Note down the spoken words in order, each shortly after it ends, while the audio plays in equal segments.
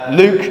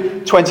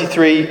Luke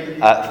 23,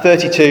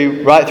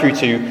 32, right through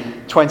to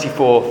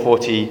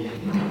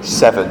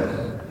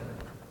 24:47.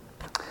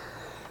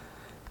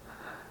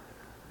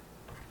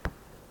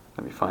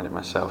 Let me find it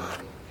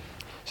myself.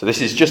 So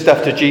this is just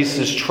after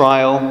Jesus'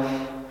 trial.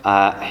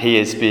 He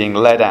is being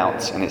led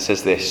out, and it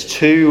says this: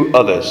 2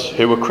 others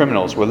who were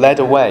criminals were led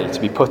away to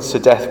be put to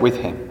death with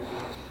him.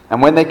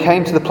 And when they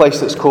came to the place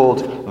that's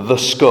called the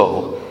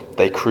Skull,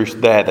 they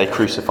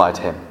crucified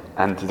him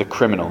and the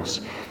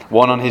criminals,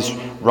 one on his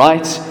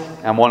right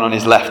and one on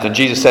his left. And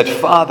Jesus said,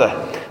 "Father,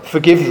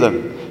 forgive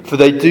them, for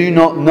they do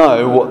not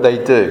know what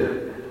they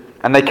do."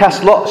 And they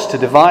cast lots to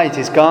divide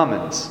his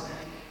garments.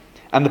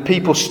 And the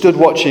people stood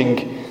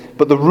watching,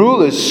 but the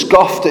rulers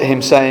scoffed at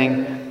him,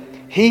 saying,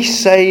 "He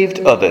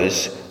saved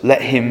others,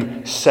 let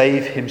him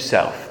save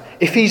himself.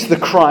 If he's the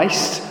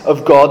Christ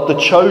of God, the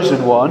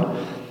chosen one,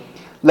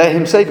 let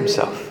him save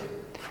himself."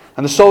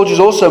 And the soldiers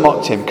also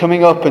mocked him,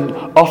 coming up and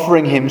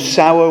offering him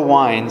sour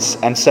wines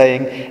and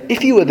saying,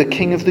 "If you are the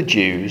king of the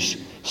Jews,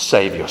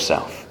 save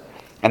yourself."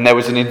 And there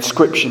was an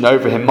inscription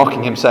over him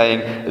mocking him,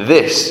 saying,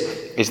 "This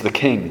is the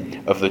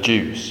King of the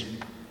Jews."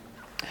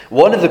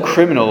 One of the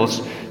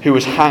criminals who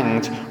was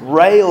hanged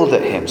railed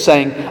at him,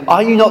 saying,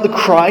 "Are you not the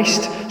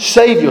Christ?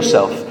 Save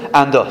yourself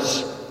and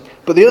us."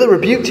 But the other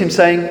rebuked him,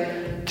 saying,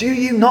 "Do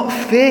you not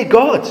fear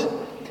God,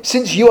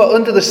 since you are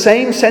under the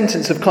same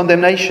sentence of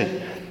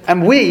condemnation?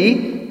 And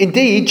we,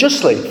 indeed,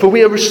 justly, for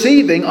we are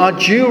receiving our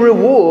due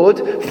reward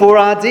for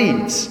our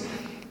deeds.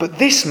 But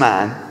this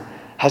man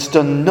has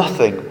done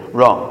nothing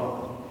wrong."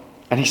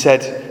 And he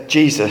said,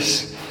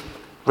 "Jesus,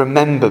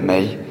 remember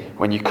me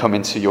when you come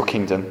into your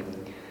kingdom."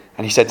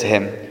 And he said to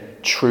him,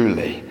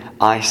 "Truly,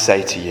 I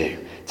say to you,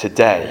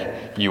 today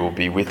you will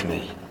be with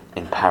me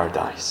in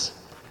paradise."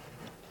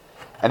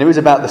 And it was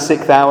about the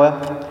 6th hour,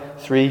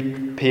 3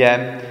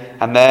 p.m.,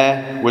 and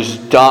there was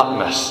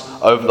darkness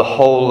over the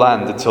whole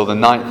land until the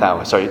 9th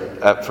hour.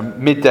 From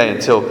midday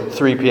until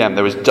 3 p.m.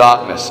 there was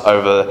darkness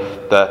over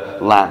the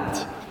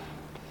land,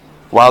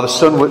 while the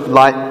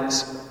sunlight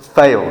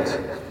failed.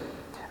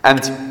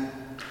 And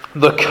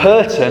the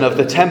curtain of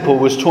the temple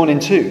was torn in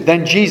two.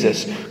 Then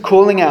Jesus,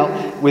 calling out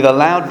with a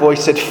loud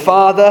voice, said,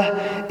 "Father,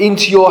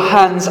 into your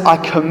hands I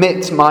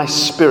commit my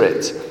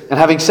spirit." And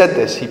having said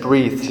this, he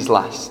breathed his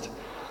last.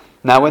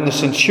 Now when the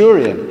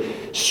centurion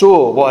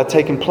saw what had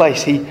taken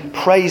place, he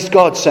praised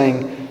God,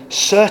 saying,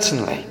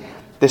 "Certainly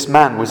this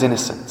man was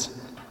innocent."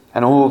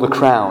 And all the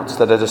crowds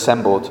that had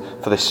assembled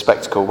for this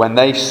spectacle, when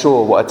they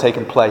saw what had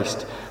taken place,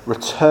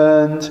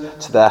 returned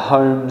to their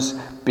homes,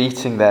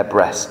 beating their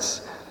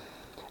breasts.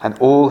 And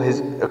all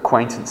his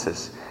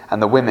acquaintances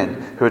and the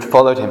women who had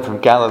followed him from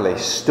Galilee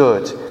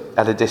stood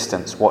at a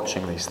distance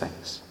watching these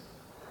things.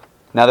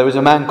 Now there was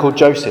a man called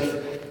Joseph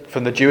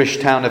from the Jewish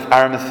town of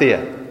Arimathea.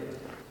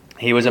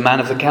 He was a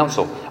man of the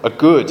council, a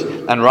good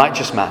and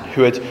righteous man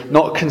who had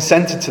not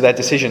consented to their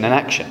decision and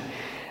action.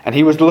 And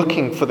he was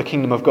looking for the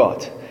kingdom of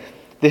God.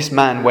 This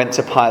man went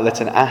to Pilate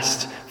and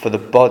asked for the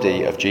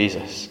body of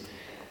Jesus.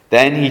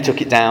 Then he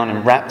took it down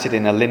and wrapped it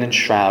in a linen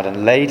shroud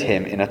and laid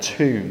him in a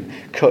tomb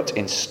cut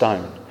in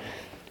stone,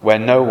 where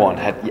no one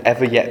had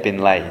ever yet been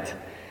laid.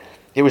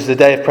 It was the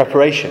day of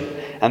preparation,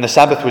 and the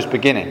Sabbath was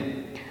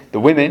beginning. The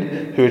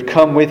women who had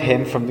come with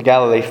him from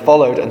Galilee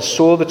followed and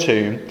saw the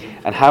tomb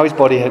and how his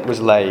body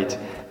was laid.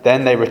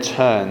 Then they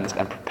returned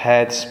and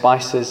prepared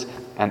spices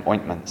and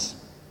ointments.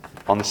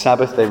 On the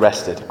Sabbath they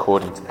rested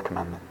according to the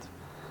commandment.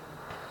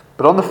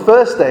 But on the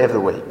first day of the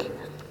week,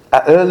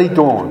 at early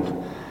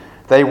dawn,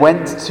 they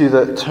went to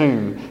the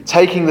tomb,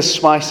 taking the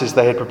spices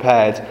they had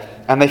prepared,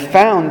 and they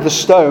found the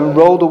stone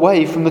rolled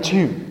away from the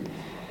tomb.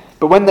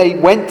 But when they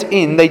went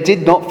in, they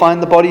did not find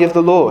the body of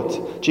the Lord,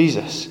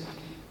 Jesus.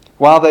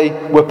 While they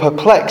were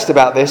perplexed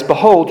about this,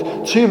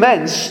 behold, 2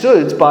 men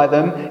stood by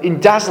them in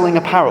dazzling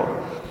apparel,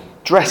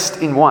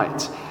 dressed in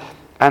white.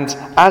 And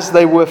as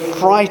they were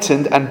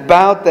frightened and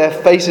bowed their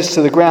faces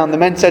to the ground, the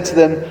men said to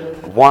them,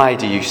 "Why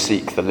do you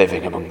seek the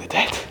living among the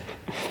dead?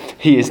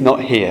 He is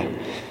not here,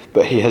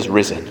 but he has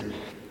risen.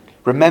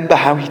 Remember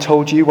how he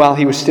told you while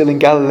he was still in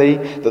Galilee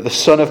that the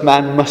Son of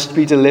Man must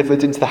be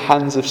delivered into the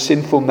hands of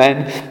sinful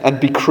men and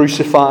be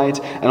crucified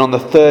and on the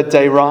 3rd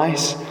day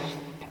rise?"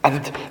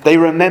 And they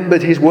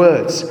remembered his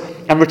words.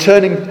 And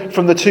returning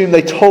from the tomb,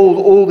 they told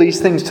all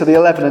these things to the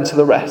 11 and to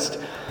the rest.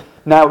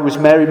 Now it was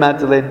Mary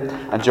Magdalene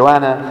and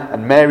Joanna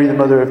and Mary the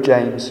mother of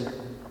James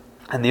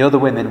and the other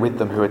women with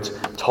them who had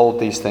told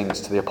these things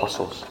to the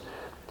apostles.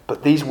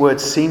 But these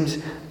words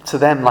seemed to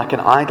them like an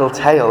idle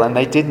tale, and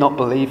they did not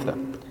believe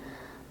them.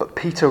 But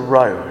Peter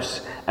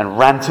rose and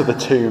ran to the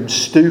tomb.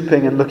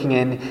 Stooping and looking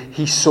in,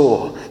 he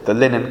saw the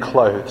linen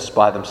clothes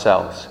by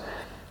themselves.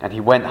 And he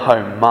went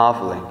home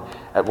marveling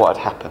at what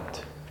had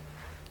happened.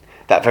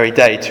 That very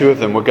day, 2 of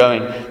them were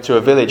going to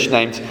a village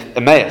named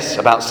Emmaus,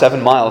 about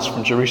 7 miles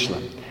from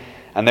Jerusalem.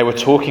 And they were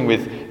talking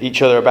with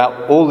each other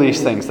about all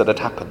these things that had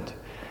happened.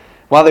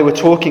 While they were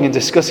talking and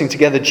discussing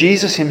together,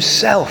 Jesus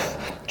himself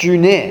drew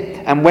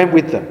near and went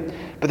with them.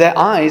 But their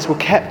eyes were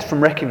kept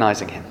from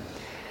recognizing him.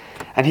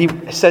 And he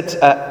said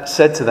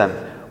to them,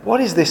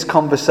 "What is this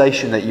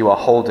conversation that you are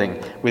holding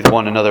with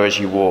one another as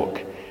you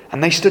walk?"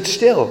 And they stood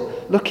still,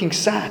 looking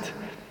sad.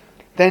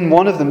 Then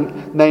one of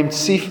them, named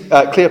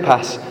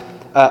Cleopas,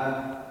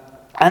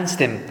 answered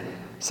him,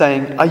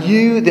 saying, "Are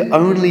you the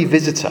only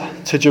visitor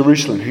to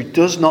Jerusalem who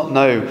does not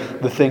know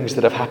the things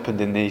that have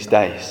happened in these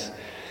days?"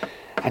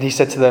 And he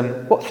said to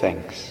them, "What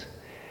things?"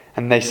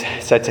 And they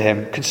said to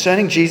him,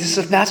 "Concerning Jesus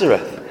of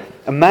Nazareth,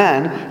 a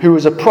man who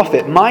was a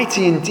prophet,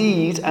 mighty in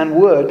deed and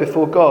word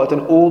before God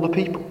and all the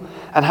people,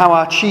 and how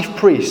our chief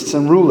priests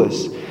and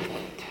rulers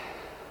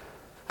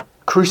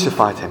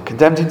crucified him,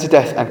 condemned him to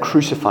death and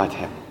crucified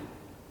him.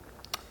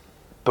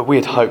 But we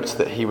had hoped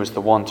that he was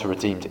the one to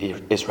redeem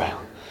Israel.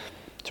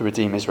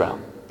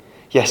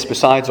 Yes,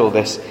 besides all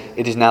this,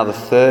 it is now the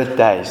third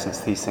day since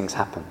these things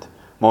happened.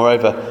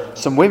 Moreover,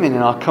 some women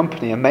in our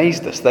company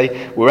amazed us.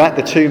 They were at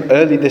the tomb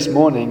early this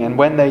morning, and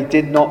when they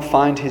did not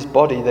find his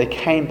body, they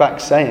came back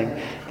saying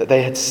that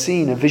they had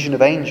seen a vision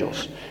of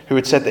angels who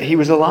had said that he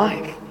was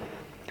alive.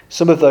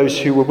 Some of those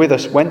who were with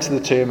us went to the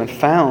tomb and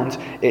found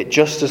it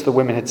just as the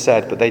women had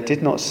said, but they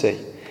did not see."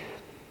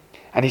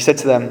 And he said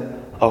to them,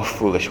 "O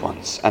foolish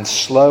ones, and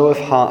slow of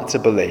heart to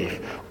believe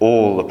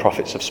all the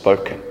prophets have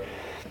spoken.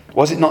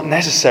 Was it not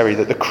necessary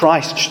that the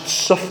Christ should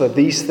suffer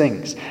these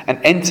things and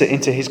enter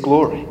into his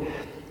glory?"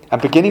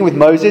 And beginning with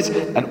Moses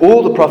and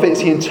all the prophets,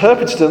 he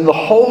interpreted to them the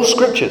whole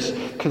scriptures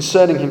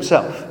concerning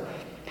himself.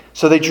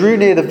 So they drew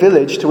near the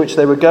village to which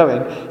they were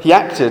going. He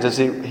acted as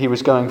he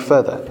was going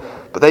further.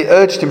 But they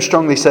urged him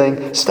strongly,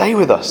 saying, "Stay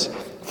with us,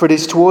 for it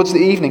is towards the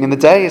evening, and the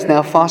day is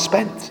now far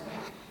spent."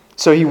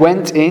 So he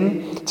went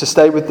in to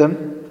stay with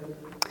them.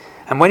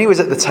 And when he was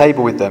at the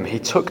table with them, he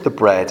took the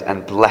bread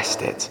and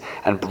blessed it,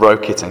 and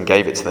broke it and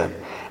gave it to them.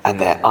 And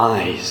their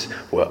eyes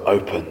were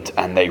opened,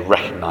 and they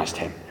recognized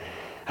him.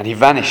 And he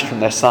vanished from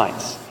their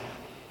sights.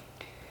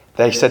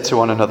 They said to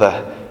one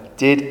another,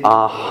 "Did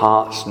our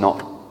hearts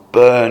not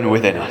burn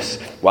within us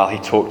while he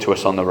talked to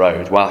us on the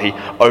road, while he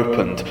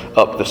opened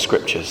up the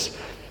scriptures?"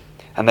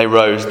 And they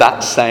rose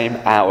that same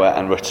hour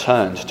and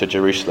returned to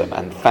Jerusalem,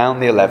 and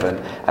found the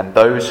 11 and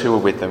those who were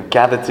with them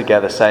gathered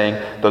together, saying,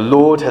 "The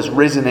Lord has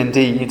risen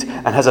indeed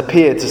and has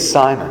appeared to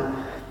Simon."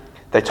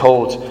 They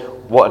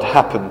told what had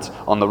happened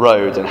on the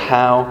road and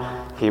how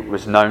it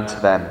was known to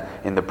them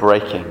in the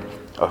breaking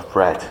of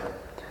bread.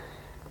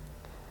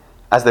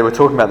 As they were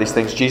talking about these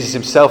things, Jesus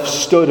himself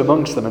stood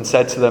amongst them and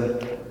said to them,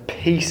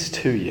 "Peace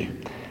to you."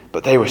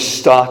 But they were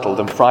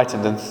startled and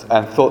frightened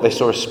and thought they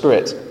saw a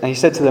spirit. And he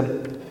said to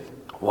them,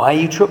 "Why are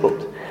you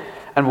troubled?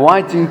 And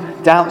why do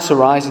doubts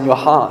arise in your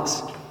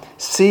hearts?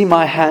 See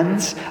my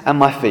hands and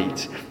my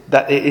feet,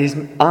 that it is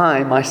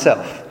I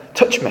myself.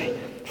 Touch me,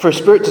 for a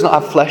spirit does not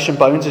have flesh and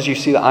bones as you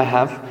see that I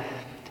have."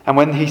 And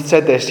when he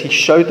said this, he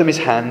showed them his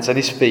hands and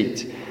his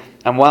feet.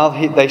 And while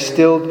they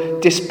still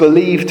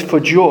disbelieved for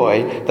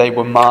joy, they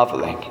were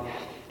marveling.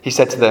 He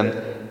said to them,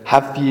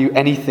 "Have you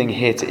anything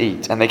here to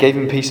eat?" And they gave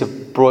him a piece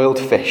of broiled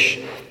fish,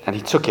 and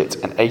he took it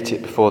and ate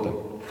it before them.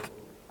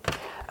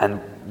 And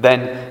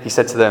then he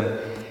said to them,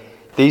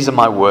 "These are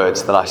my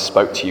words that I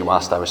spoke to you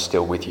whilst I was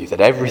still with you,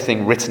 that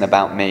everything written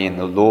about me in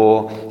the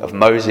law of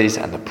Moses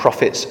and the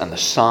prophets and the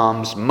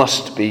Psalms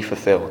must be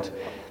fulfilled."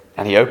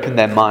 And he opened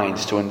their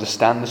minds to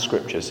understand the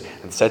scriptures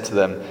and said to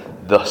them,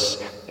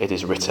 "Thus it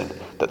is written,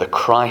 that the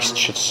Christ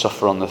should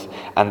suffer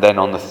and then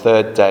on the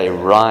third day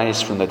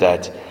rise from the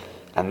dead,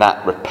 and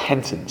that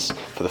repentance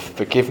for the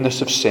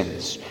forgiveness of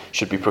sins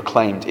should be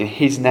proclaimed in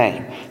his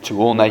name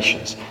to all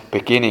nations,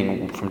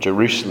 beginning from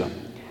Jerusalem.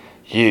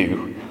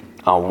 You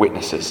are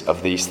witnesses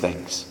of these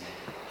things."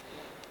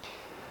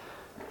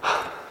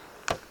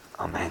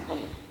 Amen.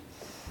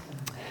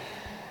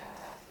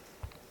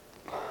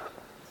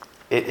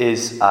 It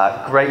is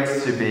great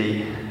to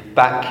be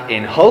back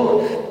in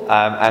Hull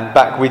and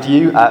back with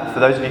you. For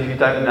those of you who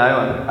don't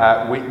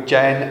know,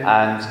 Jen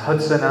and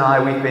Hudson and I,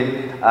 we've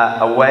been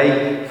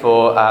away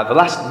for the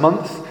last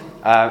month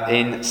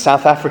in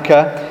South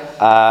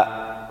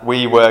Africa.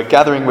 We were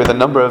gathering with a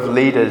number of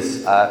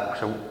leaders.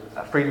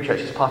 Freedom Church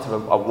is part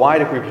of a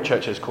wider group of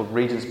churches called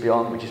Regions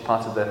Beyond, which is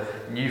part of the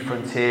New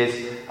Frontiers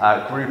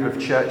group of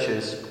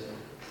churches.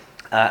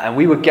 And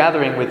we were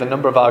gathering with a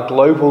number of our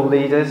global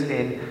leaders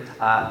in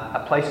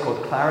a place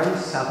called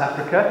Clarence, South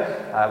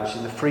Africa, which is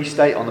in the Free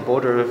State on the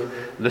border of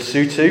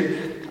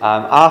Lesotho.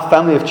 Our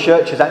family of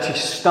churches actually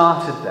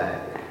started there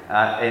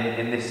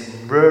in this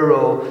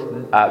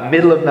rural,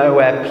 middle of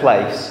nowhere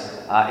place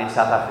in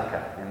South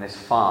Africa, in this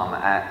farm.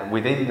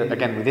 Within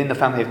the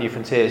family of New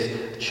Frontiers,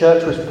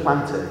 church was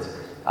planted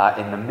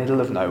in the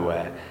middle of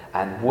nowhere,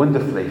 and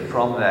wonderfully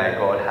from there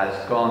God has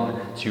gone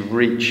to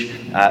reach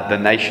the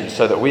nations,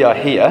 so that we are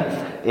here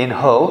in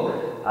Hull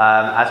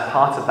as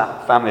part of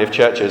that family of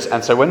churches.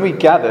 And so when we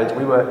gathered,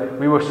 we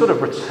were sort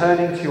of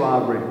returning to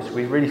our roots.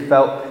 We really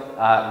felt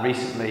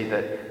recently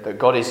that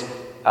God is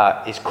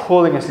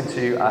calling us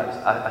into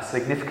a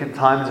significant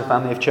time as a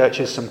family of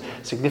churches, some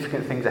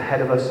significant things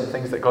ahead of us, some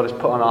things that God has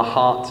put on our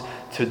heart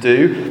to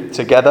do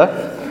together.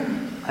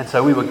 And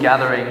so we were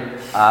gathering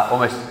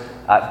almost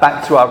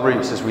back to our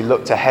roots as we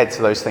looked ahead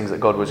to those things that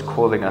God was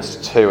calling us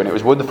to. And it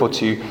was wonderful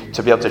to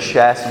be able to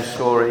share some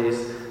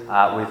stories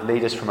with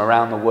leaders from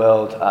around the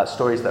world,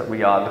 stories that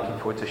we are looking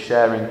forward to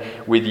sharing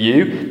with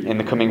you in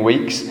the coming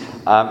weeks.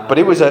 But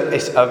it was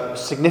a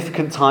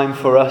significant time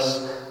for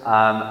us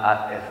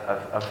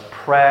of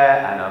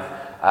prayer and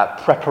of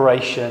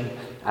preparation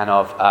and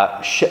of,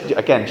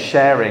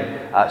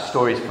 sharing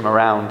stories from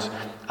around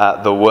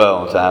the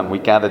world. We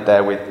gathered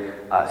there with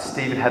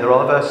Steve and Heather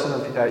Oliver. Some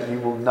of you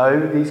will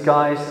know these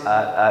guys.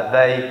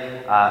 They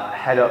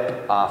head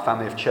up our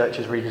family of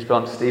churches, Regions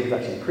Beyond. Steve has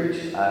actually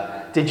preached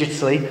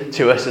digitally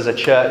to us as a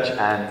church,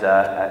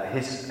 and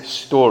his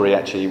story,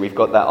 actually, we've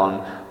got that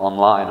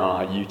online on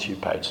our YouTube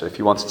page. So if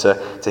you wanted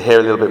to hear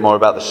a little bit more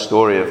about the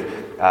story of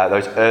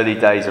those early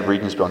days of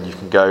Regions Beyond, you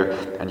can go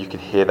and you can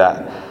hear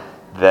that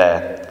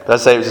there. But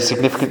as I say, it was a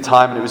significant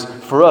time, and it was,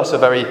 for us, a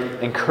very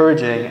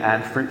encouraging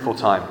and fruitful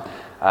time.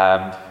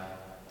 And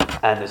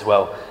as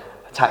well,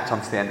 tacked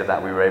onto the end of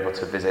that, we were able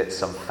to visit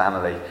some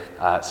family.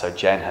 So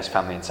Jen has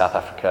family in South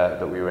Africa,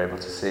 but we were able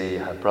to see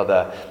her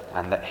brother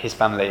and his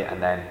family.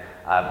 And then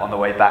on the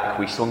way back,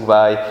 we swung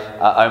by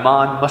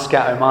Oman,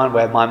 Muscat, Oman,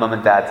 where my mum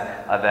and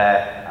dad are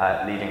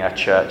there leading our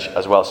church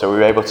as well. So we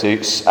were able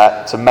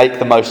to make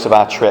the most of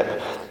our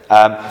trip.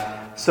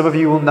 Some of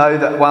you will know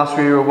that whilst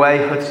we were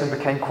away, Hudson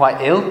became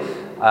quite ill.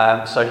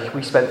 So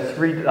we spent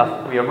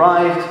we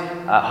arrived.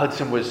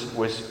 Hudson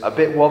was a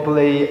bit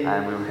wobbly,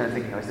 and we were kind of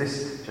thinking, is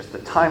this just the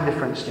time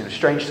difference?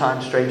 Strange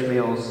times, strange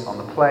meals on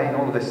the plane,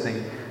 all of this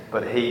thing.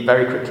 But he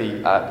very quickly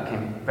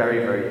became very,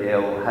 very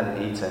ill.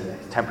 Hadn't eaten.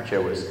 His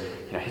temperature was,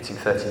 hitting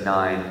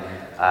 39,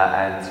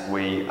 and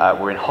we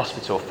were in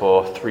hospital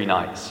for 3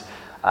 nights.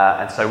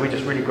 And so we're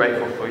just really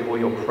grateful for all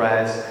your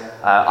prayers.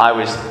 I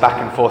was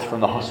back and forth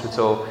from the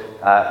hospital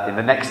in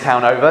the next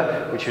town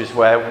over, which was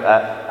where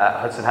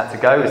Hudson had to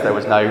go, as there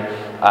was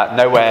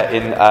nowhere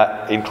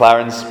in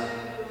Clarence.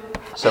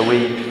 So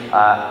we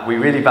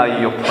really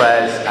value your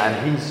prayers,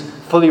 and he's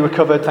fully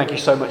recovered. Thank you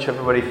so much,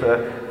 everybody,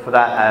 for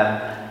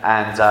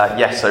that.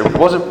 Yes, so it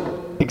wasn't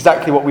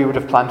exactly what we would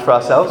have planned for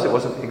ourselves. It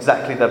wasn't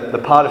exactly the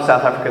part of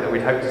South Africa that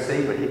we'd hoped to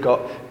see, but he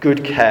got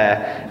good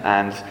care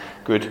and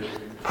good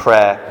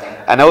prayer.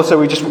 And also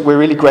we're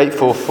really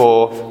grateful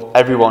for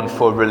everyone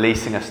for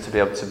releasing us to be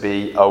able to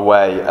be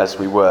away as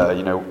we were,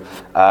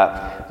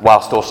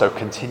 whilst also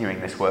continuing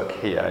this work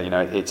here.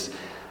 It's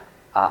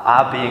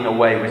our being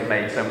away was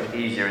made so much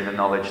easier in the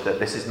knowledge that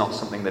this is not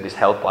something that is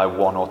held by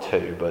one or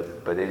two,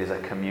 but it is a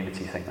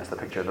community thing. That's the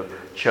picture of the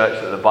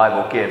church that the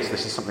Bible gives.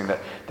 This is something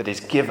that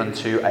is given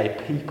to a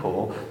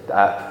people,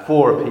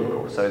 for a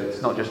people. So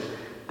it's not just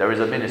there is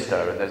a minister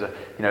and there's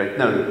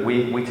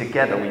we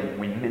together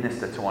we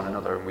minister to one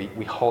another, and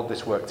we hold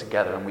this work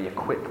together, and we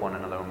equip one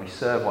another, and we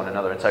serve one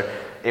another. And so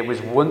it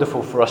was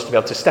wonderful for us to be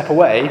able to step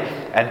away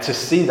and to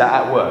see that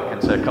at work,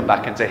 and to come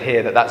back and to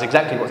hear that that's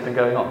exactly what's been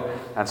going on.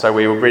 And so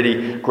we were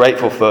really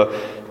grateful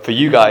for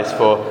you guys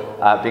for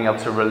being able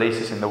to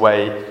release us in the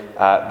way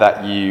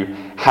that you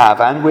have.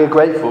 And we're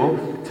grateful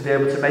to be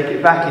able to make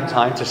it back in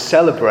time to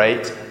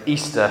celebrate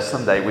Easter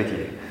Sunday with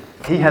you.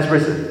 He has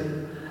risen.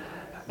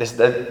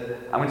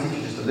 I'm going to teach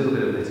you just a little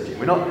bit of liturgy.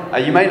 We're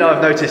not. You may not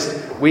have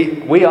noticed.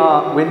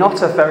 We're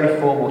not a very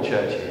formal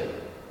church here,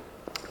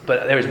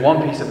 but there is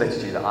one piece of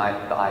liturgy that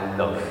I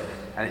love,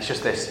 and it's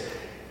just this: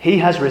 He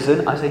has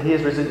risen. I say, He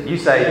has risen. You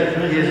say,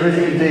 He has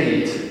risen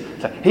indeed.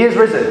 So, He has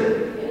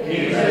risen.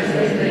 He has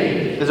risen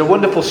indeed. There's a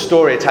wonderful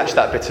story attached to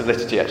that bit of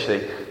liturgy.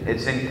 Actually,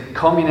 it's in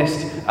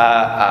communist,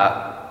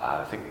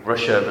 I think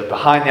Russia, but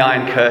behind the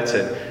Iron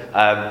Curtain.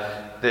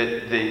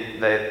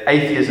 The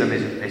atheism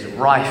is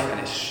rife, and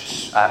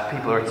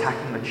people are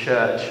attacking the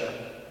church.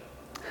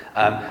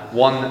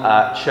 One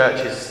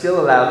church is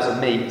still allowed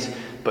to meet,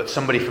 but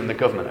somebody from the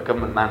government, a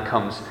government man,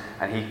 comes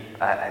and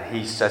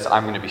he says,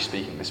 "I'm going to be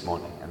speaking this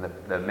morning." And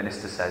the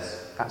minister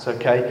says, "That's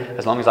okay,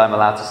 as long as I'm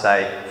allowed to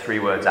say 3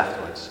 words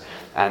afterwards."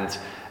 And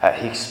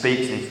he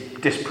speaks and he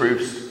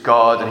disproves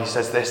God, and he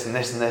says this and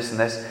this and this and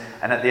this.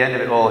 And at the end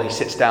of it all, he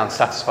sits down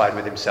satisfied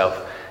with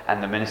himself,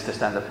 and the minister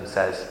stands up and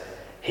says,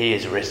 "He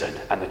is risen,"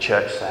 and the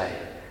church say,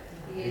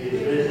 "He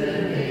is risen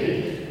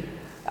indeed."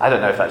 I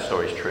don't know if that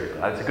story is true.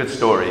 It's a good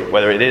story,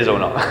 whether it is or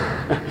not.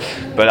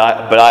 but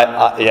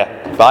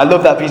I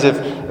love that piece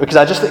of, because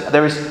I just think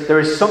there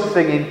is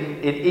something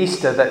in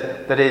Easter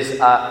that is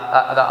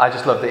that I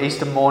just love. The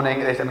Easter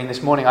morning.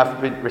 This morning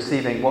I've been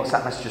receiving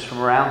WhatsApp messages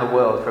from around the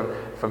world,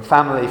 from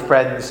family,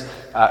 friends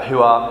who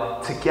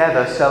are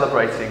together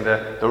celebrating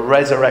the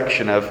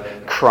resurrection of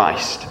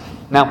Christ.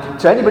 Now,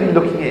 to anybody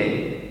looking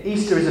in,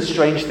 Easter is a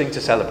strange thing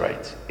to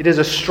celebrate. It is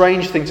a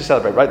strange thing to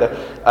celebrate, right?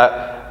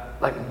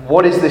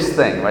 What is this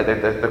thing, right?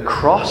 The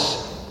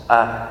cross,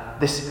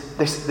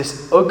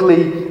 this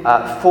ugly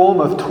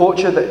form of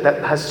torture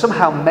that has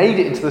somehow made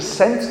it into the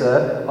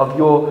centre of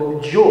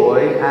your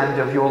joy and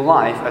of your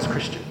life as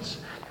Christians,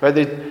 right?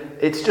 The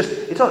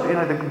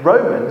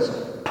Romans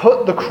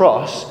put the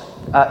cross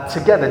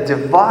together,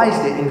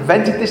 devised it,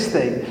 invented this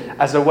thing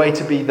as a way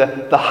to be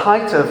the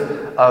height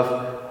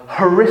of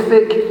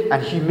horrific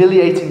and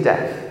humiliating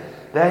death.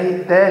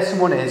 There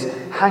someone is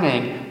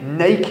hanging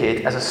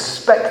naked as a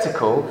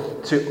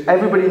spectacle to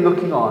everybody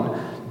looking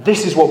on.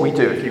 This is what we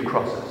do if you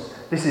cross us.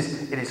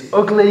 It is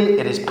ugly,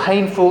 it is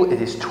painful,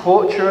 it is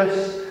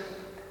torturous.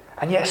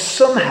 And yet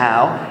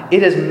somehow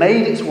it has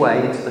made its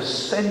way into the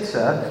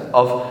centre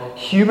of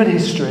human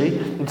history,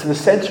 into the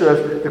centre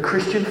of the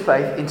Christian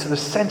faith, into the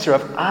centre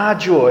of our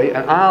joy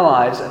and our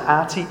lives and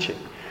our teaching.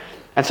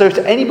 And so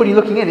to anybody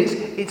looking in,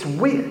 it's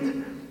weird.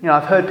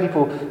 I've heard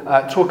people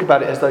talk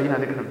about it as though,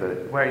 they're kind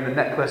of wearing the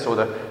necklace or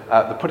the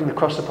putting the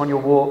cross upon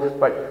your wall.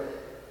 Right?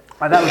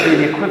 And that would be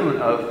the equivalent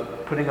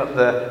of putting up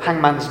the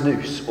hangman's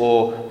noose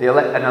or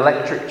an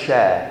electric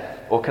chair,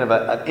 or kind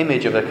of an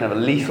image of a kind of a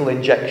lethal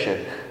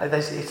injection.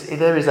 That's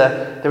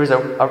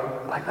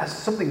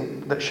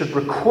something that should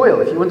recoil,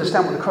 if you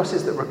understand what the cross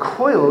is, that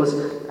recoils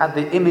at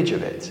the image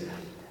of it.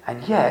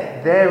 And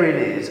yet, there it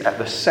is at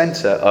the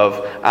centre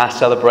of our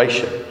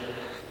celebration.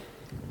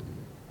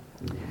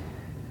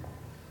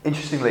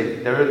 Interestingly,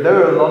 there are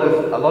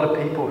a lot of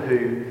people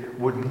who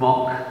would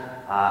mock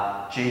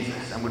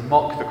Jesus and would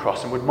mock the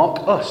cross and would mock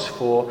us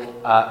for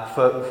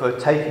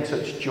taking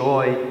such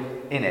joy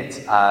in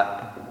it.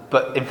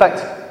 But in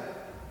fact,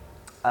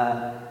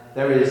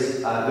 there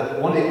is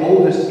one of the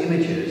oldest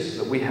images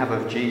that we have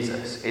of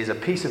Jesus is a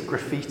piece of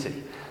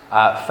graffiti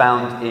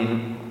found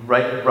in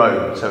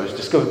Rome. So it was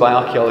discovered by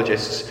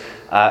archaeologists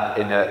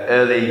in the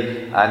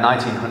early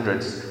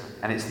 1900s,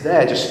 and it's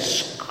there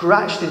just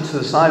scratched into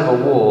the side of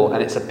a wall,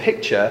 and it's a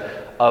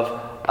picture of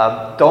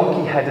a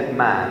donkey-headed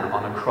man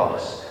on a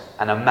cross,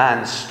 and a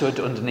man stood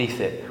underneath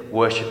it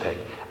worshipping.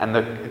 And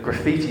the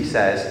graffiti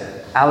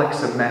says,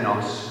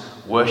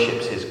 Alexamenos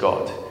worships his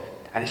God.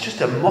 And it's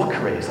just a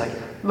mockery. It's like,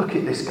 look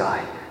at this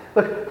guy.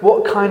 Look,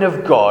 what kind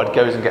of God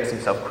goes and gets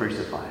himself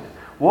crucified?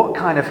 What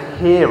kind of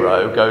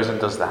hero goes and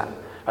does that?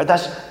 Right,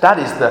 that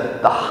is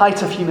the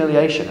height of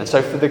humiliation. And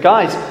so for the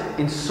guys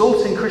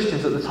insulting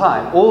Christians at the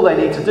time, all they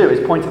need to do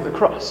is point at the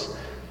cross.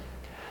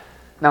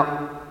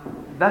 Now,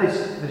 there's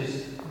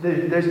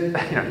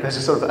a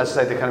sort of, as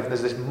I say,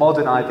 there's this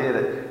modern idea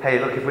that, hey,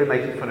 look, if we're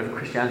making fun of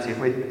Christianity,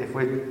 if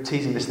we're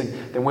teasing this thing,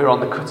 then we're on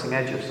the cutting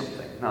edge of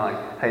something. No,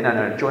 like, hey,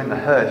 no, join the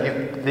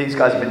herd. These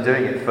guys have been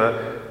doing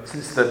it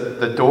since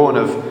the dawn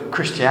of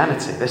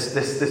Christianity.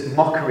 This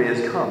mockery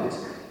has come.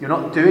 You're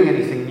not doing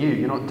anything new.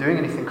 You're not doing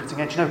anything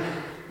cutting edge. No,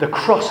 the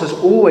cross has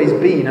always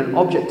been an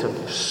object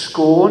of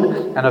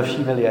scorn and of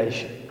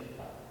humiliation.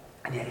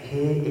 And yet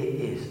here it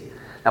is.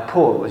 Now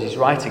Paul, as he's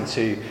writing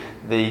to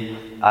the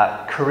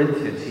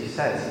Corinthians, he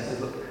says,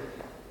 look,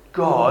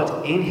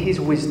 God, in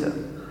his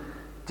wisdom,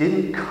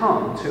 didn't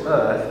come to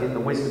earth in the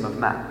wisdom of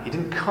man. He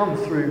didn't come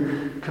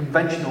through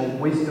conventional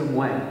wisdom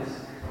ways.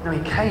 No,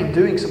 he came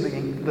doing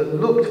something that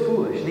looked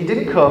foolish. And he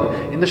didn't come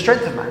in the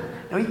strength of man.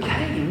 No, he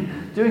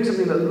came doing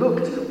something that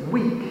looked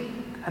weak.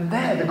 And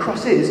there the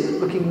cross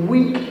is, looking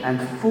weak and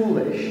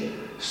foolish,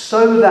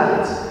 so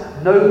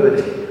that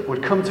nobody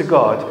would come to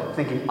God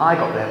thinking, I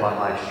got there by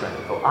my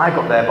strength, or I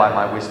got there by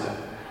my wisdom.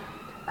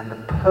 And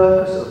the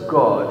purpose of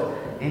God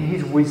in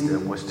his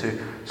wisdom was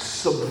to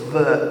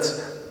subvert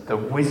the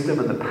wisdom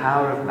and the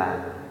power of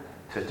man,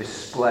 to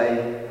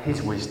display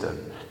his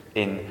wisdom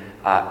in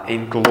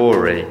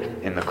glory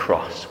in the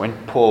cross. When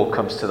Paul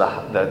comes to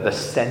the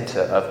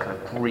centre of kind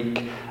of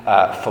Greek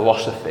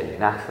philosophy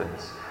in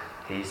Athens,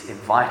 he's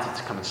invited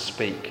to come and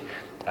speak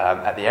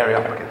at the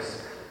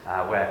Areopagus,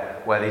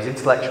 where these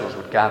intellectuals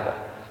would gather.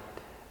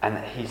 And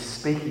he's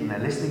speaking, they're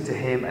listening to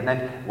him, and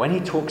then when he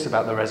talks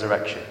about the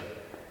resurrection,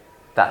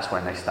 that's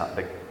when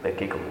the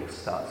giggle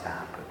starts to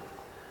happen.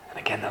 And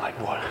again, they're like,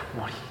 what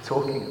are you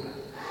talking about?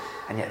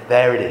 And yet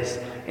there it is.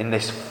 In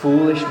this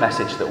foolish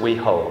message that we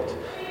hold,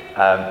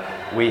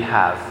 we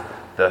have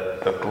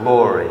the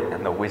glory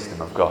and the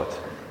wisdom of God.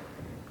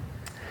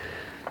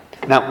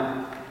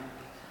 Now,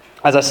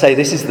 as I say,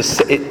 this is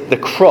the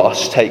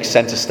cross takes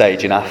centre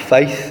stage in our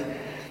faith,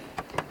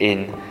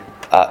 in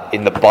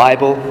the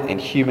Bible, in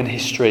human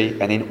history,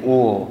 and in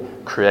all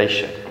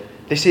creation.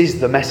 This is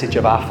the message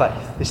of our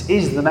faith. This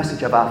is the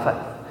message of our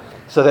faith.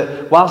 So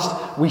that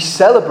whilst we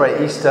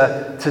celebrate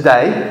Easter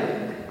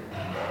today,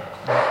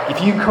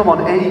 if you come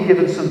on any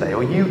given Sunday,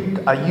 or you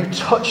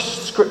touch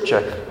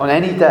Scripture on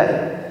any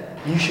day,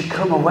 you should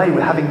come away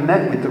with having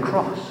met with the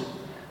cross.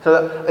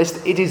 So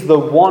that it is the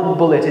one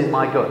bullet in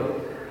my gun.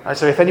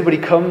 So if anybody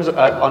comes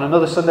on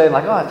another Sunday and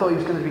I thought he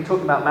was going to be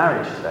talking about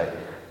marriage today.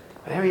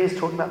 But here he is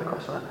talking about the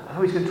cross. I thought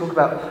he was going to talk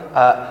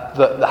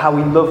about how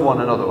we love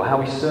one another, or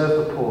how we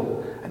serve the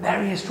poor. And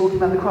there he is talking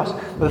about the cross.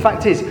 But the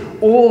fact is,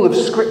 all of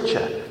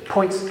Scripture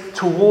points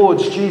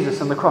towards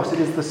Jesus and the cross. It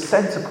is the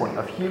centre point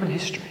of human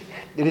history.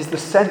 It is the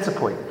centre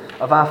point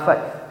of our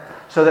faith.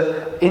 So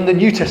that in the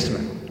New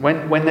Testament,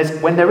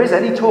 when there is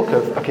any talk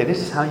of, okay, this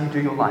is how you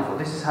do your life, or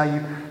this is how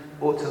you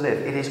ought to live,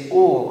 it is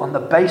all on the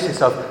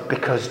basis of,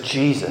 because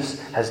Jesus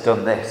has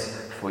done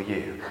this for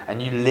you,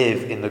 and you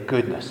live in the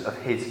goodness of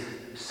his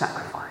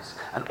sacrifice.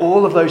 And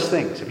all of those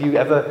things. Have you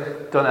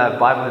ever done a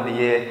Bible in the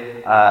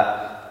Year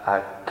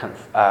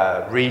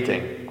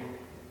reading?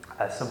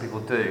 as some people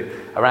do,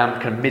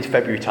 around kind of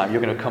mid-February time,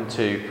 you're going to come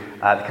to the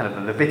kind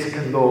of the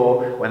Levitican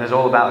law, when there's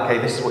all about,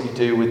 okay, this is what you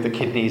do with the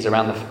kidneys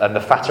around and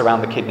the fat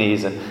around the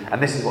kidneys,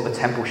 and this is what the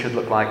temple should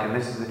look like,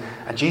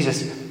 and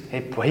Jesus, he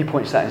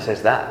points to that and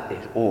says, that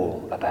is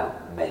all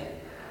about me.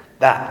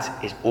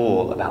 That is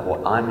all about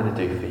what I'm going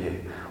to do for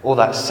you. All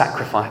that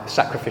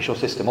sacrificial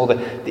system, all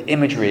the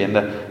imagery and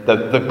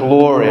the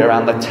glory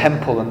around the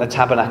temple and the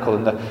tabernacle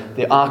and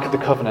the Ark of the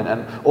Covenant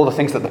and all the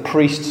things that the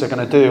priests are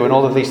going to do and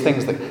all of these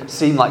things that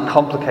seem like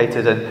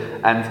complicated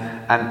and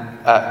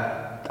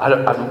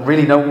I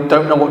really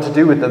don't know what to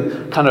do with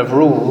them kind of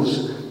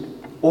rules,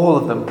 all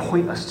of them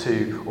point us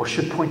to, or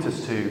should point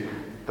us to,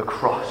 the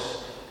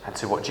cross and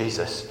to what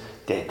Jesus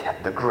did,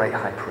 the great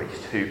high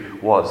priest who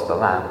was the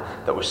lamb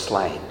that was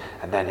slain.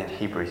 And then in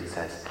Hebrews it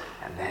says,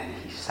 and then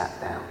he sat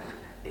down.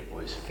 It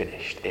was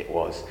finished. It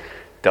was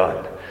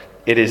done.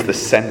 It is the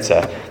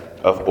centre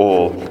of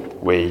all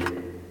we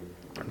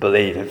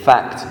believe. In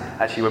fact,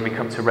 actually, when we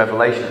come to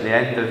Revelation, at the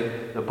end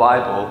of the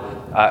Bible,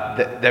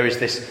 there is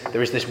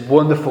this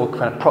wonderful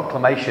kind of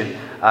proclamation,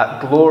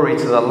 glory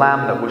to the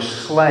Lamb that was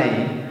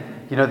slain.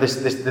 You know,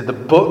 the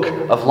book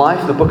of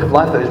life. The book of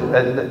life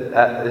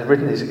that is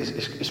written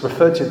is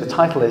referred to. The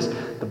title is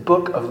the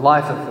book of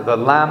life of the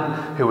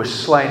Lamb who was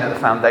slain at the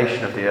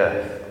foundation of the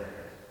earth.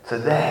 So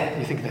there,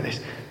 you think of this.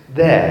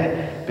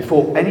 There,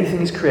 before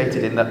anything is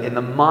created, in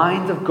the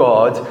mind of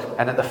God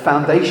and at the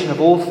foundation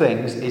of all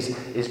things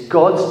is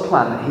God's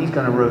plan that He's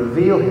going to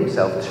reveal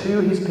Himself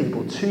to His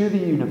people, to the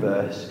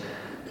universe,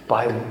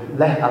 by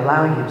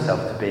allowing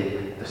Himself to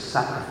be the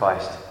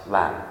sacrificed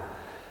Lamb.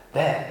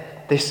 There.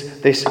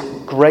 This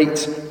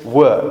great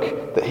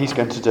work that He's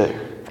going to do.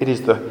 It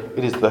is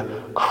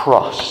the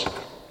cross.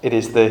 It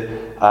is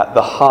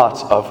the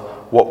heart of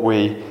what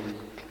we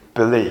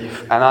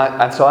believe.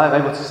 And so I'm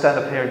able to stand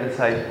up here and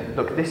say,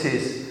 look, this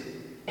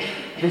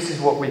is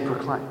what we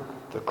proclaim.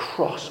 The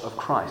cross of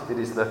Christ. It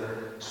is the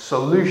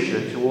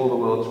solution to all the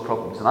world's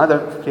problems. And I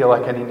don't feel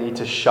like any need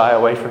to shy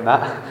away from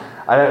that.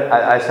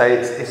 I say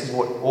this is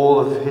what all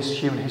of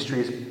human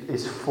history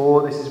is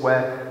for. This is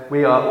where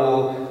we are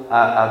all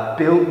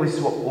built. This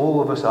is what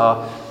all of us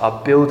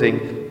are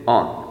building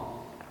on.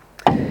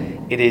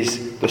 It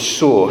is the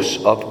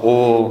source of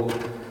all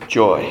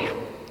joy.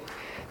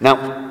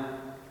 Now,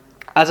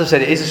 as I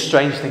said, it is a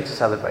strange thing to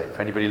celebrate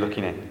for anybody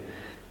looking in.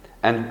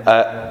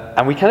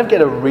 And we kind of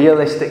get a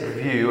realistic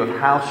view of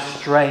how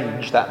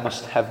strange that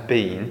must have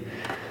been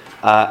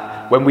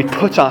when we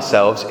put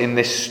ourselves in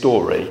this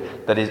story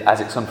that is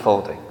as it's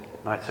unfolding.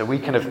 Right? So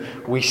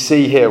we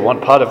see here,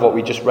 one part of what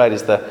we just read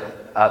is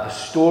the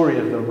story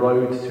of the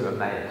road to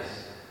Emmaus,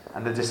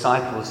 and the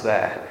disciples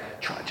there,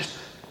 just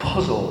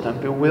puzzled and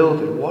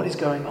bewildered. What is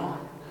going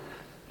on?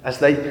 As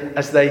they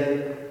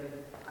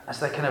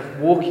kind of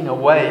walking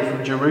away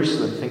from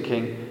Jerusalem,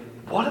 thinking,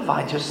 "What have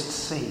I just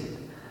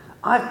seen?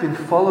 I've been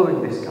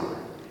following this guy.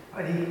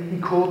 Right? He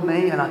called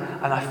me, and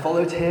I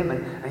followed him,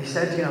 and he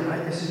said,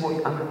 right, this is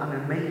what I'm going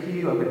to make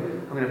you.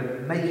 I'm going to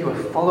make you a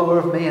follower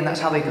of me," and that's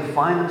how they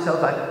define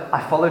themselves.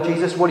 I follow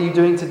Jesus. What are you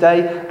doing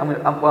today?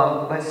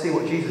 Well, let's see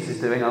what Jesus is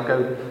doing. I'll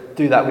go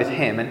do that with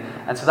him,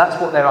 and so that's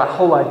what their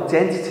whole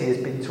identity has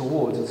been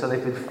towards. And so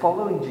they've been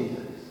following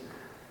Jesus,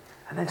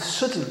 and then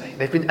suddenly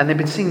they've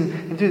been seeing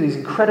him do these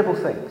incredible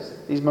things,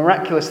 these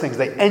miraculous things.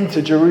 They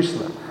enter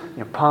Jerusalem,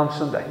 Palm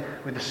Sunday,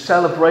 with the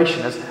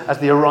celebration as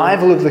the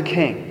arrival of the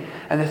King.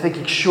 And they're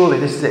thinking, surely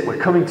this is it. We're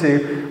coming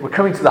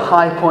to the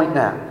high point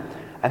now.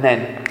 And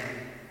then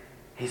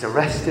he's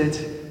arrested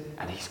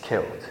and he's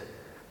killed.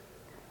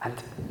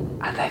 And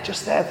they're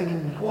just there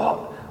thinking,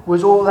 what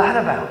was all that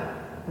about?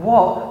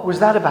 What was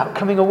that about?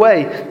 Coming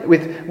away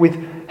with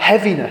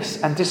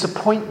heaviness and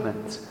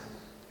disappointment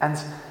and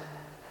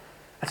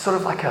sort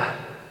of like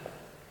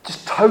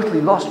just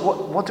totally lost.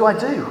 What do I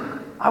do?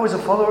 I was a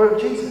follower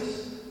of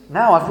Jesus.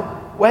 Now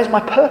where's my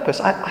purpose?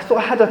 I thought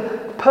I had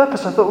a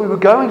purpose. I thought we were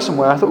going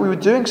somewhere. I thought we were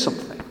doing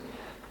something.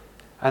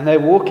 And they're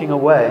walking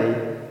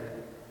away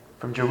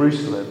from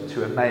Jerusalem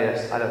to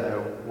Emmaus. I don't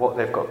know what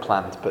they've got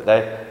planned, but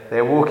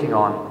they're walking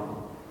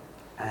on.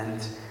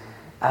 And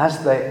as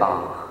they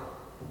are,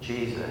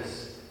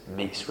 Jesus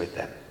meets with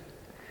them.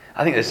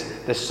 I think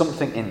there's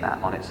something in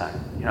that on its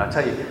own. I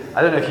tell you,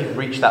 I don't know if you've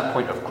reached that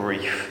point of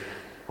grief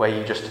where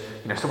you just,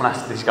 someone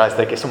asks these guys,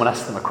 someone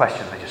asks them a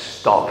question, they just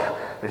stop.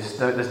 There's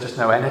just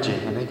no energy,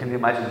 and you can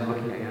imagine them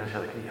looking at you and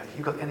like, "Have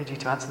you got the energy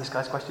to answer this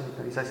guy's question?"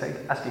 And he's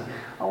asking,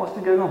 "Oh, what's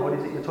been going on? What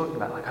is it you're talking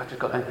about?" Like, I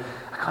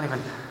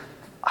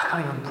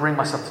can't even bring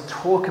myself to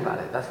talk about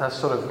it. That's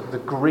sort of the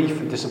grief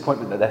and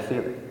disappointment that they're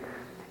feeling.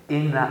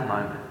 In that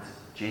moment,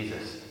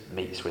 Jesus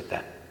meets with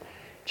them.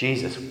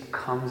 Jesus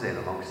comes in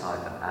alongside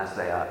them as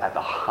they are at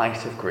the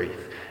height of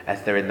grief,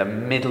 as they're in the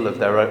middle of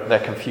their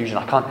confusion.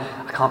 I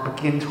can't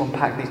begin to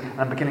unpack these,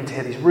 and I'm beginning to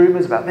hear these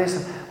rumours about this,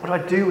 and what do I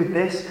do with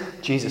this?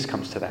 Jesus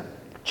comes to them.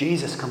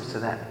 Jesus comes to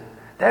them.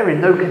 They're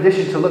in no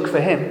condition to look for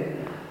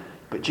him,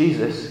 but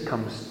Jesus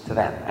comes to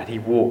them, and he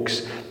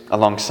walks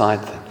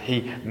alongside them.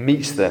 He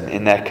meets them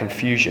in their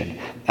confusion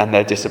and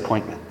their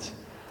disappointment.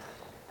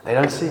 They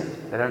don't see him.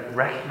 They don't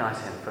recognise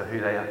him for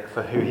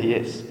who he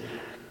is.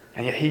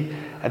 And yet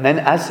and then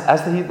as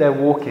they're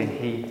walking,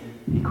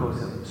 he calls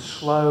them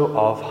slow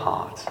of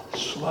heart.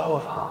 Slow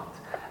of heart.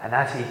 And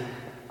as he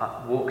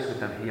walks with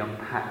them, he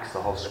unpacks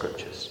the whole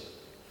scriptures.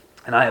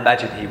 And I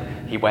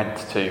imagine he went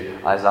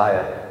to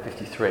Isaiah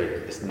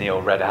 53, as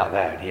Neil read out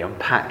there, and he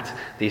unpacked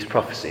these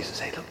prophecies and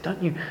said,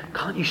 look,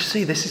 can't you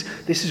see this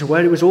is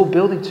where it was all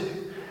building to?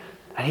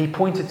 And he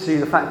pointed to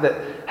the fact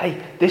that,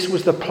 hey, this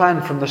was the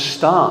plan from the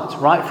start,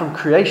 right from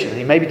creation. And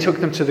he maybe took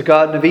them to the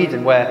Garden of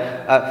Eden where,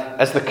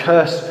 as the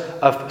curse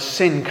of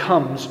sin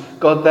comes,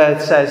 God there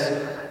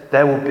says,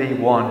 there will be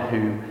one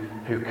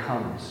who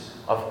comes,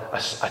 of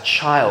a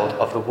child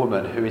of the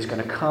woman who is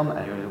going to come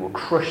and who will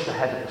crush the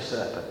head of the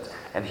serpent.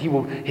 And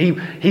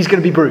he's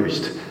going to be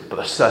bruised, but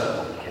the serpent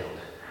will be killed.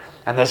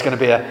 And there's going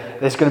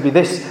to be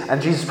this,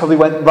 and Jesus probably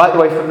went right the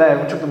way from there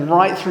and took them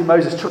right through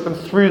Moses, took them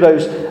through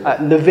those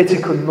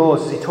Levitical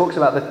laws. He talks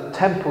about the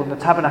temple and the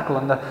tabernacle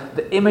and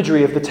the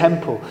imagery of the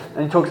temple,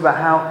 and he talks about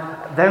how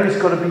there is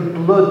going to be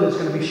blood that's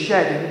going to be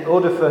shed in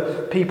order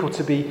for people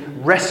to be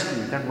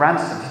rescued and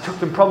ransomed. He took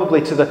them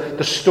probably to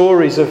the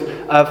stories of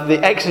the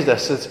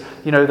Exodus, as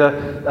you know,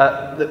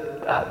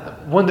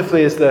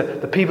 wonderfully as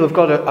the people of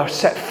God are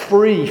set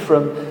free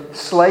from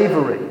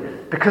slavery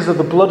because of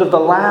the blood of the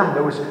lamb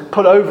that was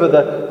put over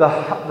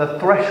the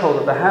threshold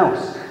of the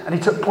house. And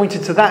he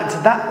pointed to that,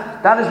 and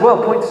that as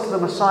well points to the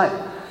Messiah.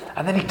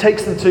 And then he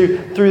takes them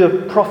through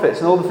the prophets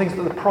and all the things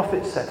that the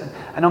prophets said,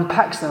 and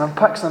unpacks them.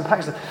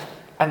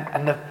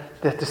 And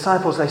the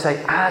disciples, they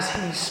say, as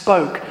he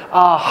spoke,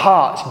 our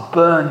hearts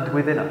burned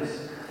within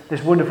us.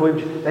 This wonderful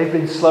image. They've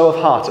been slow of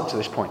heart up to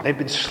this point. They've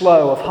been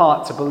slow of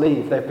heart to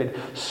believe. They've been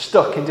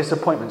stuck in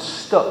disappointment,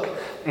 stuck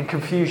in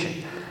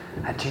confusion.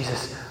 And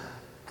Jesus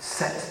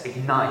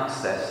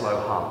ignites their slow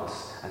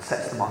hearts and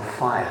sets them on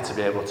fire to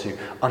be able to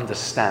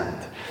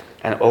understand.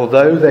 And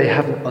although they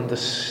haven't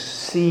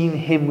seen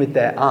him with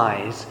their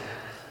eyes,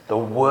 the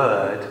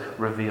word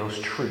reveals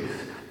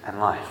truth and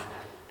life.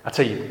 I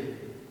tell you,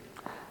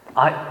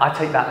 I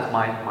take that as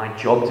my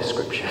job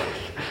description.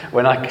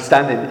 When I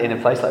stand in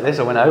a place like this,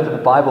 or when I open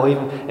the Bible,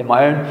 even in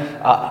my own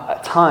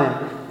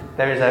time,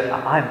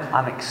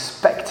 I'm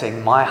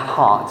expecting my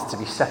heart to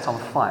be set on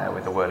fire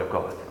with the Word of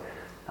God.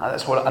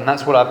 That's what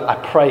I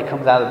pray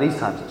comes out of these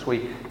times as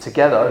we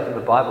together open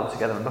the Bible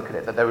together and look at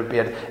it, that there would be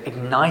an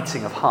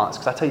igniting of hearts.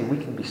 Because I tell you, we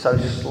can be so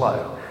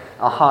slow.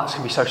 Our hearts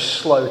can be so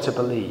slow to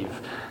believe.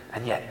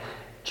 And yet,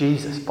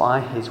 Jesus, by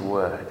his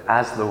Word,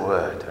 as the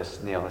Word,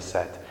 as Neil has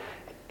said,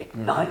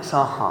 ignites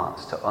our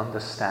hearts to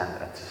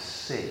understand and to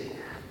see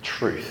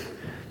truth.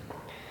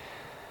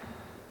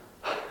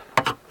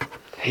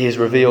 He is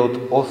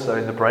revealed also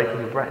in the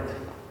breaking of bread.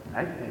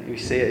 Right? You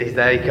see it, he's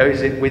there, he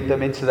goes in with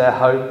them into their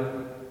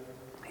home.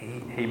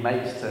 He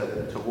makes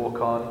to walk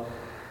on.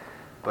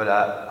 But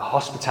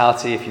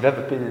hospitality, if you've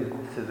ever been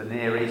to the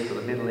Near East or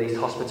the Middle East,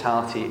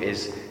 hospitality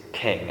is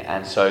king.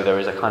 And so there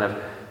is a kind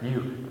of,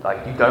 you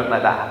don't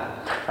let that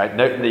happen. Right?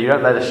 No, you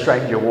don't let a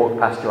stranger walk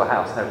past your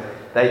house. No.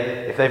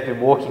 If they've been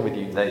walking with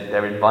you,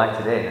 they're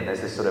invited in, and there's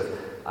this sort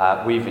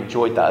of we've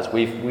enjoyed that as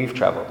we've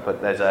travelled.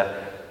 But there's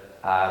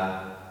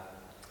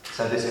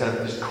so this kind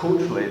of just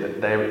culturally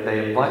that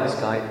they invite this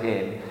guy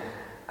in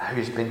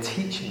who's been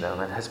teaching them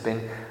and has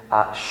been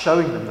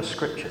showing them the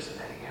scriptures. And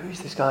thinking, who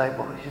is this guy?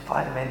 Well, you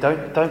invite him in.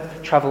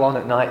 Don't travel on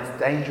at night. It's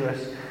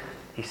dangerous.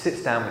 He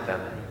sits down with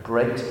them and he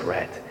breaks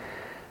bread,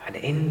 and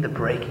in the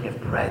breaking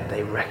of bread,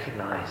 they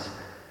recognise,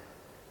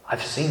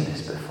 I've seen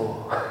this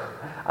before.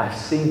 I've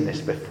seen this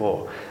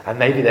before. And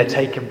maybe they're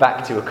taken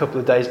back to a couple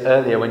of days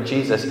earlier when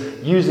Jesus,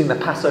 using the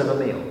Passover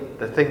meal,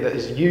 the thing that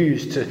is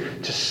used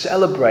to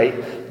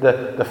celebrate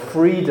the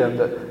freedom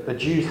that the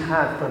Jews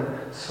had from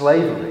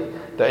slavery,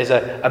 that is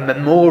a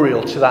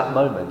memorial to that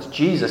moment.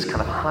 Jesus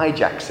kind of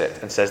hijacks it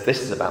and says,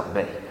 this is about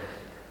me.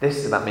 This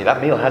is about me.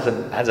 That meal has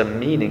a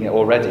meaning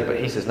already, but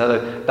he says,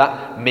 no,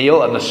 that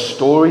meal and the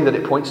story that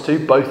it points to,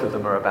 both of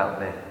them are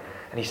about me.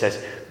 And he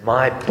says,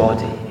 my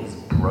body is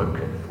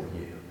broken for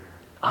you.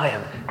 I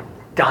am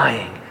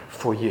dying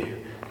for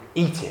you.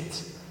 Eat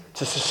it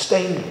to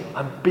sustain you.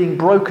 I'm being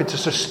broken to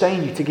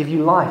sustain you, to give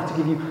you life, to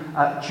give you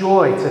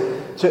joy,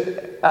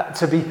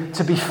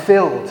 to be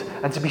filled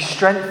and to be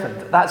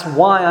strengthened. That's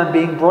why I'm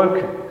being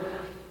broken.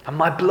 And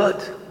my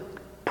blood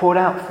poured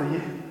out for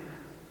you.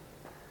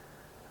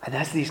 And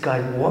as these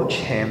guys watch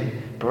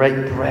him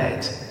break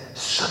bread,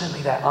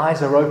 suddenly their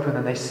eyes are open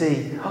and they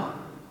see, oh,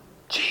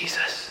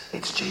 Jesus,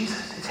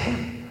 it's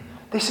him.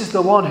 This is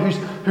the one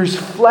whose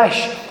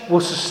flesh will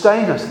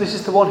sustain us. This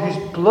is the one whose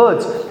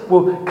blood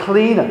will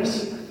clean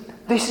us.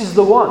 This is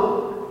the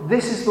one.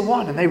 This is the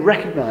one. And they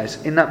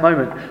recognize in that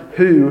moment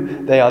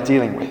who they are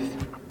dealing with.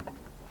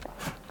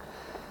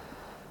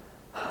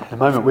 In a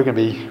moment we're going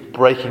to be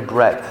breaking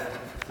bread.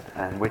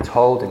 And we're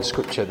told in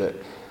Scripture that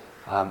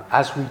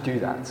as we do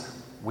that,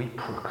 we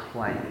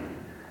proclaim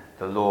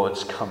the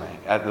Lord's coming,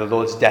 the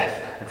Lord's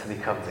death until he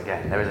comes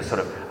again. There is a sort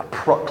of a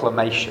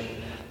proclamation.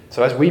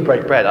 So as we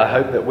break bread, I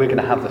hope that we're going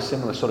to have the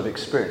similar sort of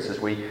experience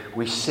as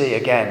we see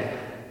again,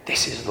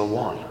 this is the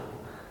one.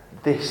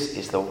 This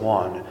is the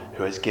one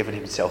who has given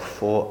himself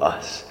for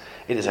us.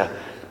 It is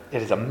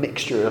it is a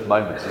mixture of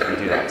moments as we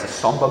do that. It's a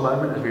somber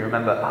moment as we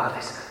remember,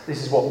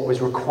 this is what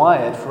was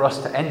required for us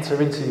to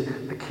enter into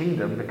the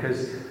kingdom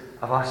because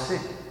of our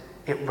sin.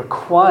 It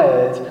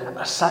required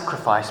a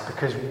sacrifice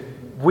because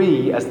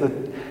we, as the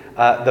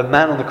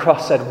man on the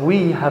cross said,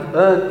 we have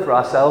earned for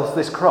ourselves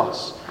this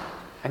cross.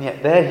 And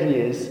yet there he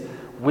is,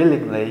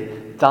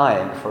 willingly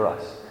dying for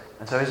us.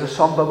 And so it's a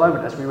somber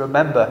moment as we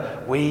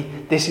remember,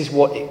 this is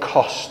what it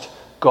cost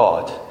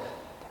God.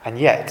 And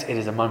yet it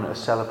is a moment of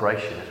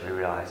celebration as we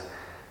realise,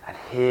 and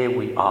here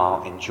we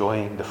are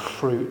enjoying the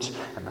fruit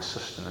and the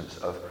sustenance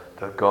of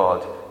the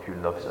God who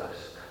loves us,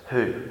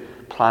 who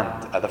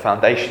planned at the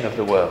foundation of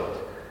the world,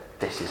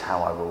 this is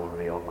how I will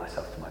reveal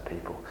myself to my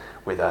people,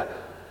 with a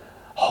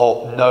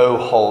no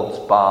holds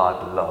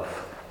barred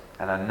love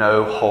and a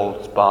no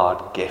holds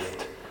barred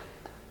gift.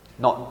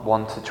 Not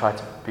one to try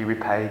to be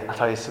repaid. I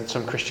tell you,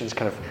 some Christians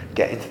kind of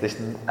get into this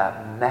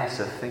mess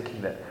of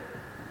thinking that,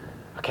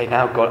 okay,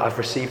 now God, I've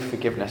received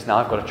forgiveness, now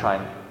I've got to try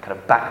and kind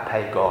of back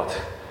pay God.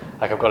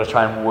 Like I've got to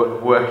try and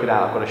work it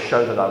out. I've got to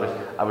show that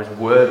I was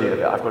worthy of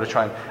it. I've got to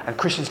try and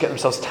Christians get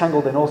themselves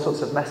tangled in all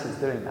sorts of messes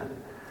doing that.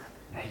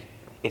 Hey,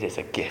 it is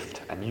a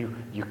gift, and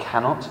you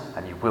cannot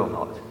and you will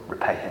not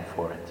repay him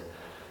for it.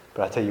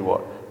 But I tell you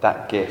what,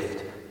 that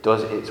gift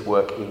does its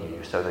work in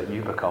you so that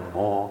you become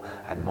more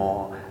and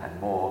more and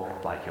more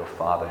like your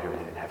Father who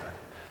is in heaven.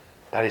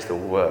 That is the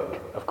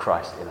work of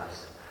Christ in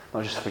us.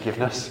 Not just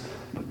forgiveness,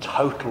 but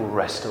total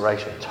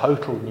restoration,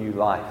 total new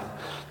life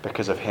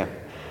because of him.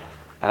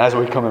 And as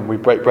we come and we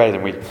break bread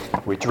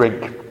and we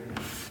drink,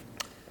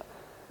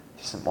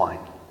 this isn't wine,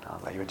 I'll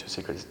let you into a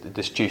secret, it's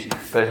this juice.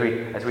 But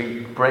as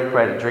we break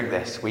bread and drink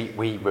this, we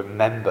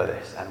remember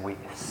this and we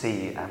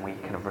see and we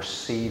kind of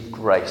receive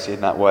grace in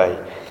that way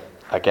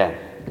again.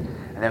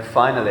 And then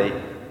finally,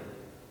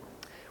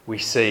 we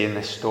see in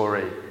this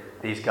story,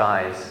 these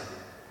guys,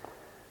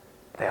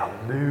 they are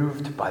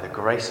moved by the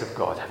grace of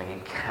God, having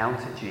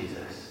encountered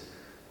Jesus,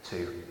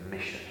 to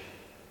mission.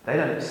 They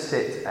don't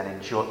sit and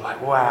enjoy,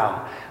 like,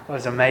 wow, that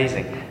was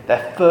amazing.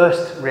 Their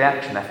first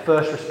reaction, their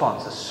first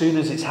response, as soon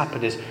as it's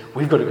happened, is,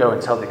 we've got to go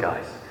and tell the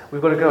guys.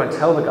 We've got to go and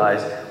tell the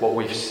guys what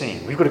we've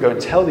seen. We've got to go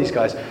and tell these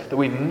guys that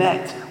we've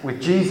met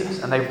with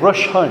Jesus. And they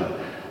rush home.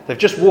 They've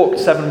just walked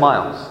 7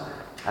 miles.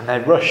 And they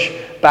rush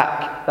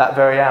back that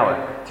very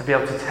hour to be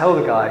able to tell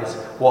the guys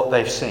what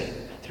they've seen.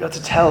 To be able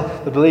to tell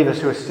the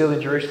believers who are still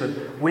in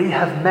Jerusalem, we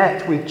have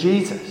met with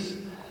Jesus.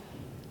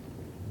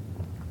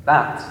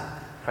 That,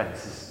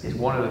 friends, is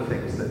one of the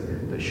things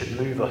that should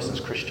move us as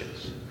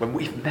Christians. When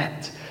we've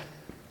met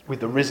with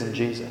the risen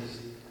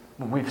Jesus,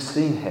 when we've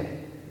seen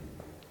him,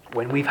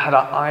 when we've had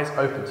our eyes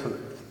open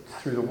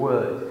through the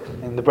word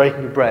and the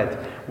breaking of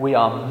bread, we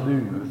are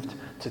moved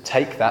to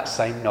take that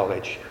same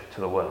knowledge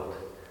to the world.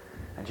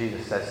 And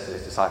Jesus says to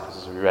his disciples,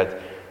 as we read,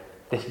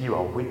 you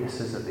are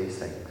witnesses of these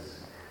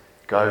things.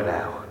 Go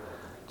now,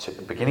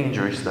 beginning in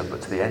Jerusalem,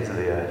 but to the ends of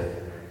the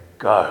earth.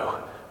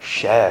 Go,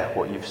 share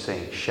what you've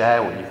seen,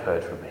 share what you've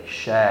heard from me,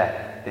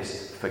 share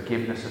this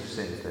forgiveness of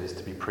sins that is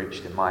to be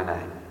preached in my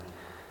name.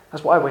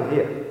 That's why we're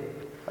here,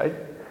 right?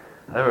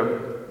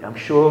 I'm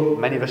sure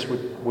many of us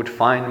would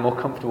find more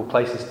comfortable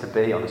places to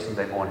be on a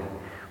Sunday morning,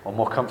 or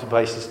more comfortable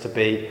places to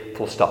be,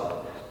 full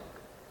stop.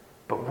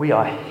 But we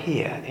are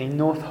here in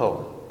North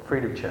Hull.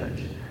 Freedom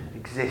Church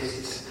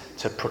exists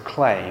to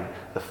proclaim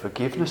the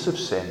forgiveness of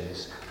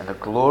sins and the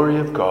glory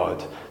of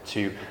God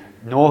to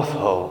North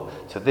Hull,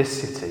 to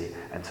this city,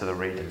 and to the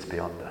regions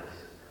beyond us.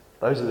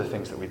 Those are the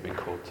things that we've been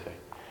called to.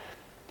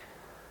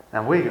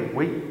 Now, we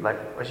like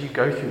as you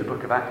go through the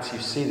book of Acts, you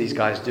see these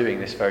guys doing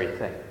this very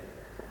thing.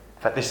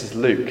 In fact, this is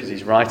Luke, as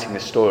he's writing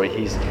this story.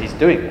 He's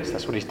doing this.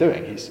 That's what he's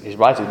doing. He's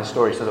writing the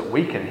story so that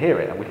we can hear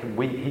it, and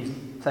he's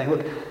saying,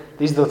 look,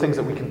 these are the things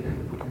that we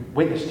can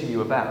witness to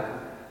you about.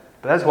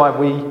 But that's why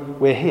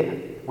we're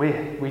here.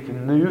 We've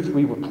been moved.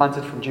 We were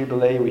planted from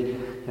Jubilee. We,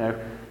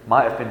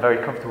 might have been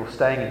very comfortable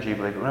staying in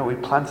Jubilee, but no, we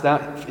planted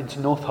out into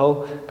North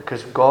Hull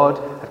because God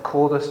had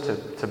called us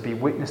to be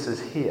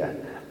witnesses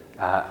here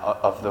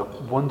of the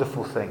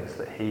wonderful things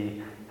that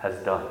he has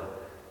done.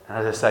 And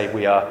as I say,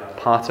 we are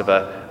part of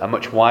a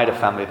much wider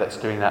family that's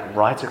doing that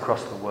right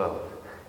across the world.